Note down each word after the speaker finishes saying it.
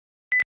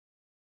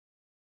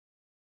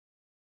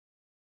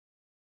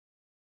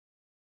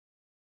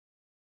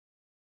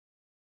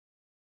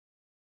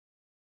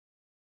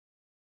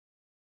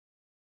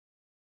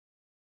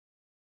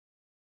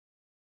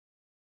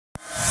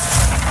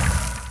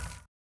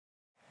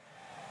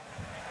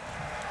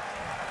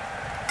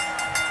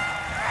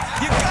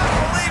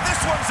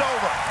one's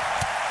over.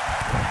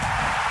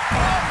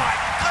 Oh, my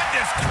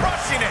goodness,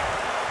 crushing it.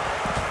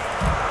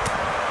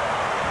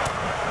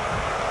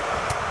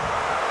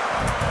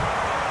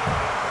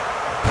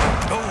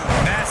 Oh,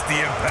 nasty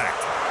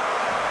impact.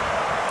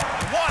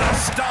 What a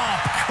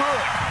stomp.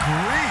 Good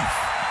grief.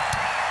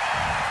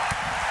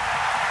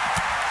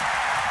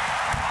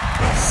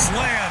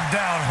 Slam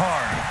down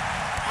hard.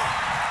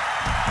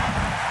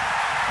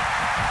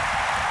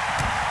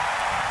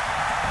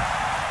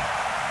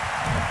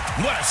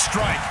 What a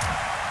strike.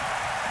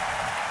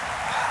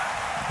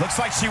 Looks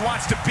like she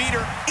wants to beat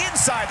her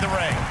inside the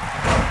ring.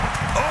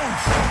 Oh!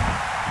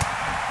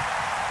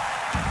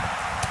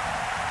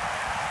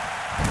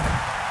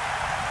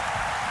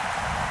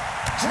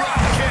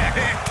 Drop kick.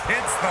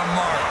 Hits the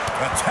mark.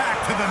 Attack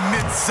to the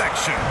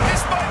midsection.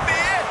 This might be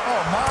it. Oh,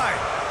 my.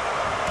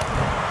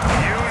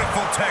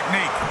 Beautiful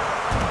technique.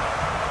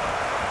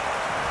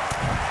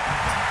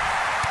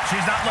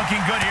 She's not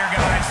looking good here,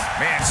 guys.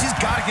 Man, she's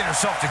got to get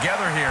herself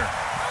together here.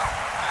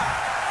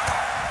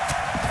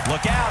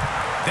 Look out.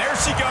 There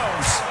she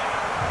goes.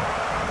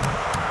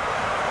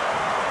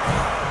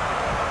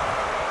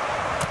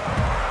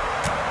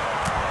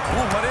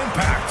 Ooh, what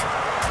impact.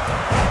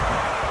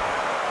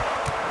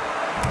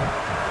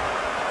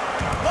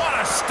 What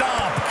a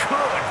stomp.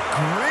 Good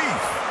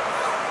grief.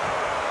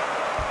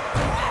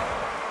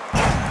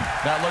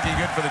 Not looking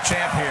good for the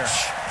champ here.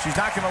 She's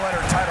not going to let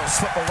her title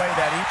slip away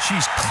that easy.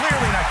 She's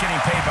clearly not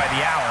getting paid by the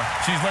hour.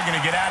 She's looking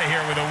to get out of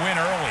here with a win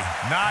early.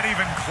 Not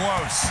even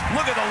close.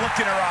 Look at the look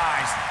in her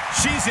eyes.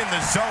 She's in the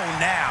zone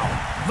now.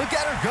 Look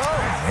at her go.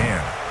 Man.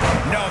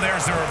 No,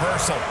 there's the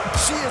reversal.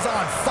 She is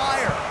on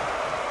fire.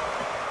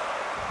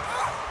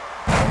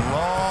 A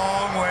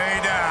long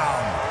way down.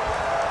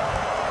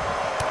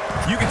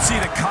 You can see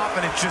the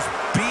confidence just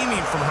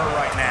beaming from her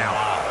right now.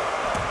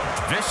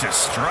 Wow. Vicious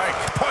strike.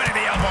 Point of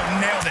the elbow,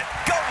 nailed it.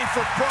 Going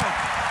for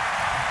broke.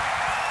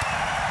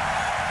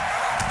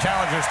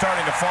 Challenger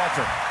starting to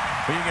falter,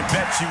 but you can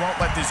bet she won't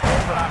let this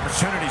golden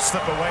opportunity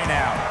slip away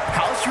now.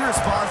 How she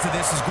responds to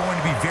this is going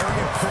to be very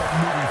important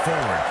moving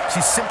forward.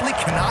 She simply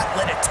cannot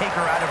let it take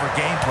her out of her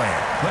game plan.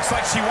 Looks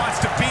like she wants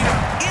to beat her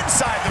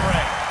inside the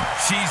ring.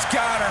 She's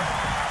got her.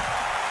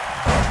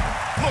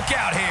 Look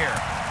out here.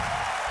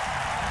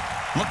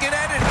 Looking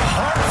at it.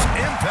 Harsh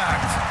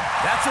impact.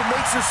 That's what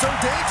makes her so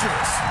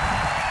dangerous.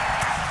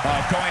 Oh,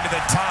 going to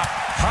the top.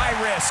 High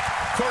risk.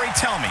 Corey,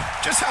 tell me,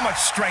 just how much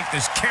strength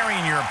is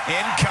carrying your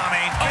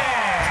incoming?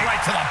 Oh,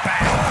 right to the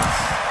back.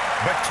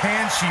 But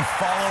can she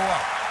follow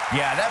up?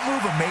 Yeah, that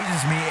move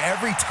amazes me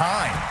every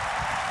time.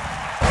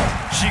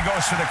 She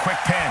goes for the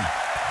quick pin.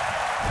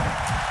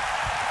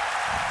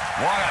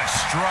 What a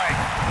strike.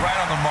 Right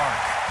on the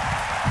mark.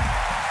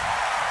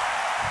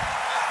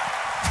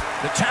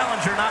 The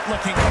challenger not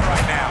looking good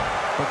right now.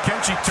 But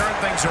can she turn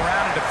things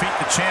around and defeat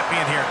the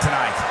champion here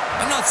tonight?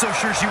 I'm not so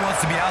sure she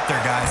wants to be out there,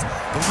 guys.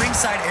 The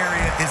ringside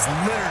area is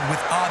littered with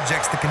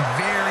objects that can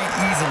very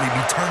easily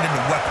be turned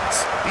into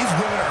weapons. These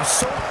women are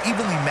so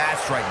evenly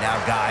matched right now,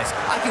 guys.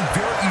 I can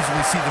very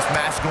easily see this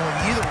match going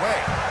either way.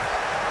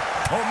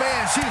 Oh,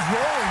 man, she's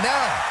rolling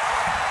now.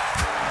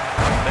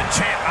 The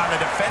champ on the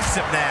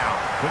defensive now.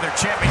 With her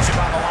championship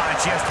on the line,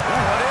 she has to...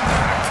 Ooh, what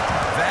impact.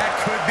 That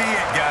could be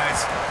it,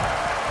 guys.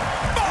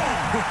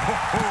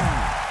 Boom!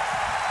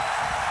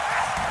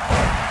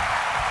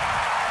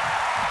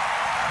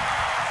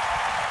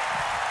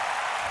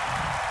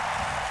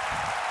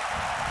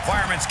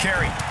 Fireman's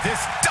carry.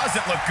 This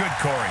doesn't look good,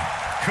 Corey.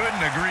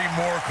 Couldn't agree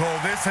more, Cole.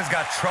 This has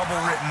got trouble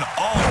written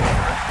all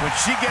over it. When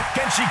she gets,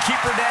 can she keep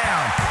her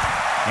down?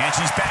 And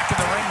she's back in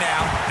the ring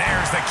now.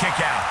 There's the kick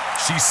out.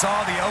 She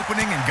saw the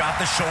opening and got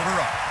the shoulder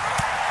up.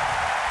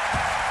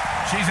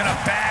 She's in a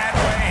bad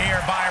way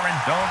here, Byron.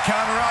 Don't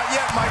count her out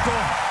yet,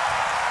 Michael.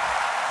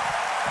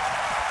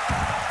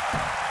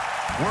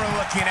 We're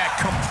looking at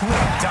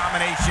complete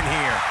domination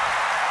here.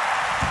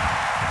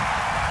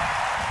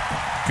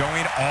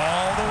 Going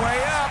all the way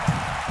up.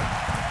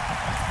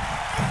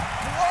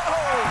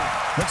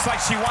 Whoa! Looks like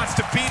she wants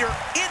to beat her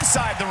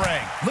inside the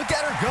ring. Look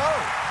at her go.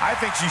 I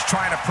think she's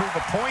trying to prove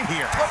a point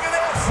here. Look at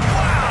this.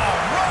 Wow,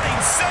 running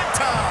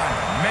senton.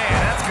 Man,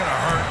 that's going to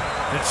hurt.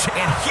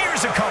 And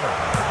here's a cover.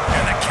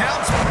 And the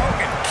count's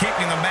broken,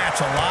 keeping the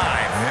match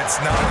alive. It's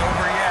not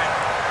over yet.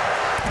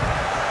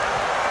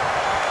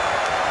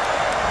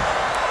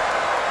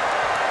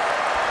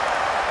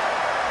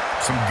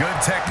 Some good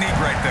technique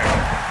right there.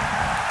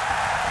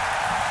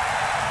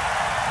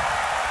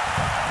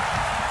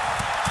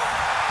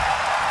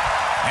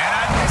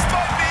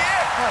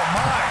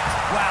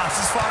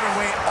 She's fought her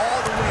way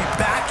all the way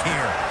back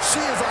here. She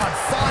is on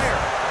fire.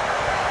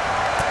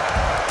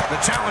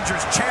 The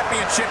challenger's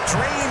championship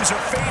dreams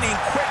are fading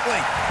quickly.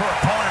 Her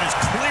opponent is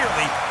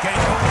clearly getting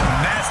over.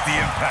 Nasty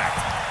impact.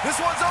 This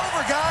one's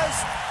over, guys.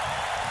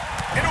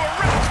 Into a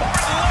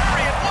ripcord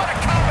lariat. What a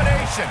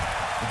combination.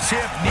 The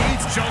champ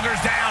needs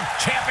shoulders down.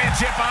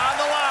 Championship on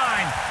the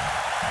line.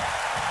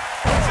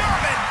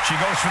 German. She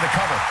goes for the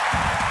cover.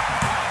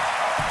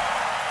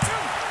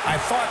 I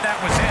thought that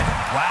was it.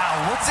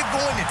 Wow, what's it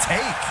going to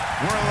take?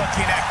 We're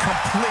looking at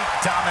complete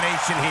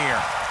domination here.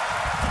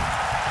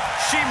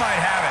 She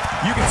might have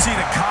it. You can see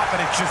the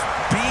confidence just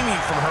beaming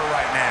from her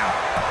right now.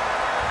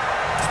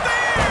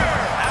 Spear!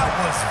 That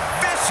was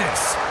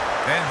vicious.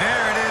 And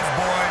there it is,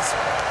 boys.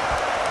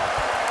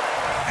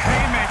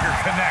 Haymaker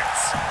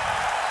connects.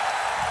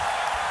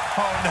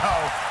 Oh, no.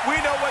 We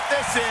know what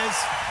this is.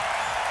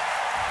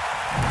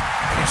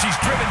 And she's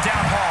driven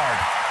down hard.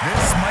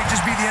 This might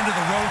just be the end of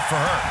the road for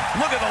her.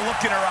 Look at the look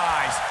in her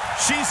eyes.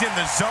 She's in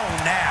the zone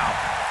now.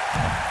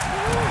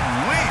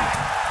 Ooh-wee.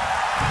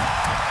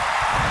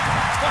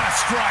 What a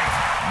strike.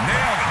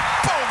 Nailed it.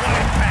 Boom, what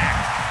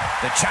impact.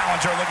 The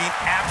challenger looking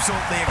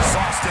absolutely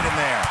exhausted in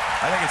there.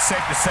 I think it's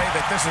safe to say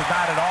that this is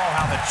not at all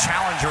how the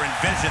challenger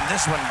envisioned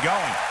this one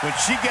going. When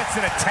she gets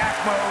in attack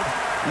mode,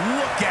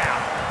 look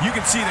out. You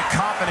can see the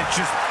confidence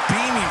just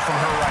beaming from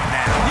her right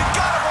now. You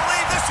gotta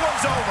believe this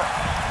one's over.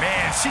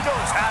 Man, she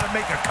knows how to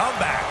make a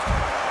comeback.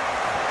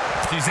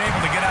 She's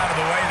able to get out of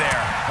the way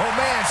there. Oh,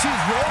 man,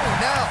 she's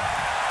rolling now.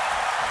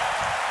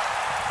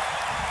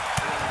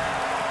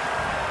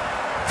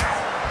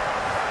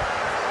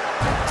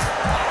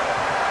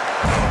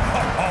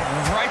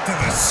 Right to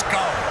the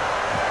skull.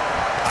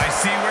 I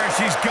see where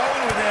she's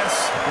going with this.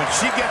 When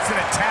she gets in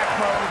attack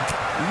mode,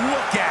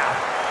 look out.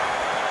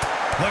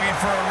 Looking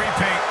for a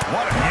repeat.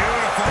 What a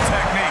beautiful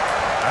technique.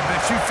 I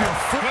bet you feel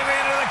free. Moving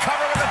into the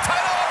cover with the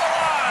title on the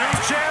line. New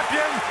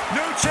champion,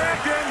 new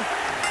champion.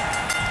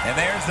 And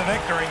there's the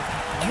victory.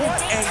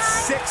 What a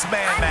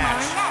six-man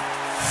match.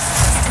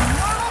 Just a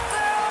normal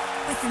girl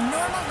with a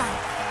normal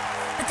life.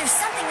 But there's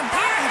something about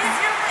her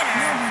that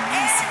no one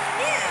knows.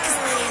 'Cause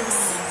I have a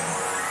secret.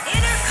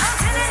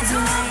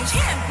 Intercontinental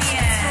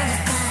Champion,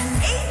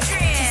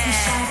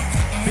 Adrian.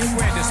 Big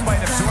win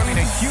despite absorbing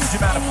a huge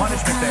amount of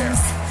punishment there.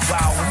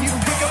 Wow, when you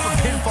pick up a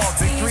pinfall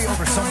victory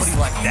over somebody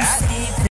like that,